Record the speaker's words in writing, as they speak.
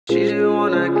She just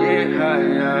wanna get high,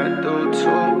 I do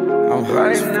too.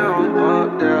 Right now I'm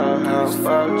up there, how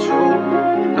about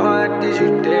you? Know I did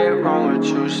you dead wrong, but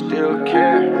you still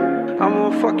care. I'ma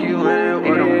fuck you in it,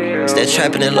 I don't care. It's that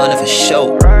trapping in London for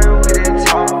sure. Right with it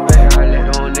talk, babe, I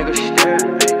let on niggas stare.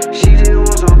 She just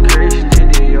want some crazy shit,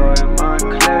 Dior in my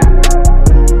class.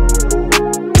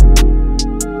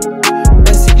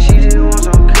 She just want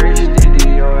some crazy shit,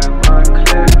 Dior in my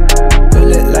class. You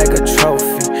look like a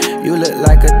trophy, you look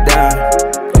like a dime.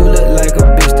 You look like a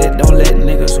bitch that don't let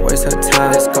niggas waste her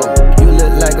time. Let's go. You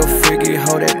look like a freaky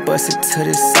hoe that busted to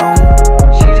this song.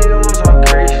 She just want some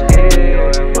crazy shit,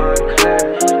 Dior in my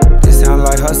class. This sound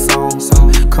like her song.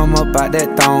 Come up out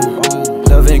that thong.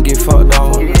 Love and get fucked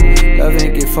on. Love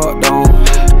and get fucked on.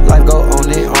 Life go on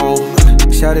it on.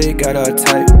 Shawty got her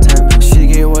type. She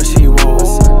get what she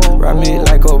wants. Ride me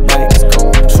like a bike.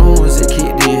 Tunes it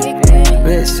kicked in.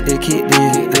 Bitch it kicked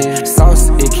in. Sauce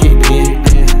it kicked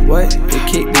in. What it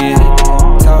kicked in.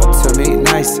 Talk to me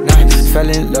nice. Fell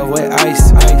in love with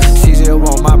ice. She just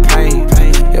want my pain.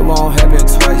 It won't happen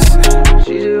twice.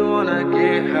 She just wanna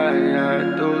get high,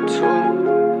 I do too.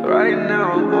 Right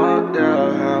now I'm up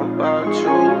there, how about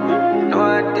you? Know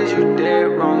I did you dead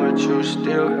wrong, but you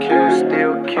still care.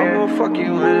 I'ma fuck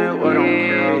you in it, I don't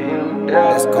care who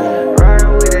there. Let's go. Right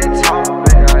with it talk,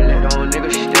 babe, I let on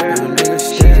niggas stare.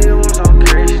 She just want some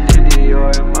crazy shit,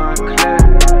 Dior in my class.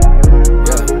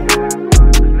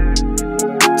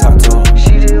 Talk to him.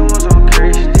 She just want some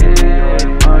crazy shit, Dior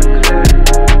in my class.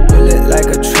 You look like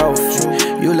a trophy,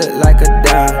 you look like a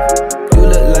dime. You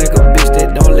look like a bitch that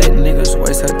don't let niggas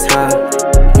waste her time.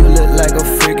 You look like a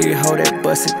freaky hoe that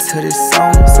busted to this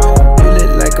song. You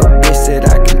look like a bitch that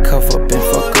I can cuff up and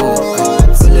fuck up.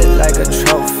 You look like a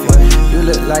trophy, you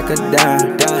look like a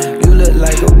dime. You look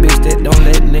like a bitch that don't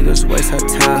let niggas waste her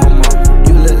time.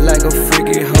 You look like a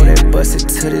freaky hoe that busted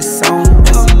to this song.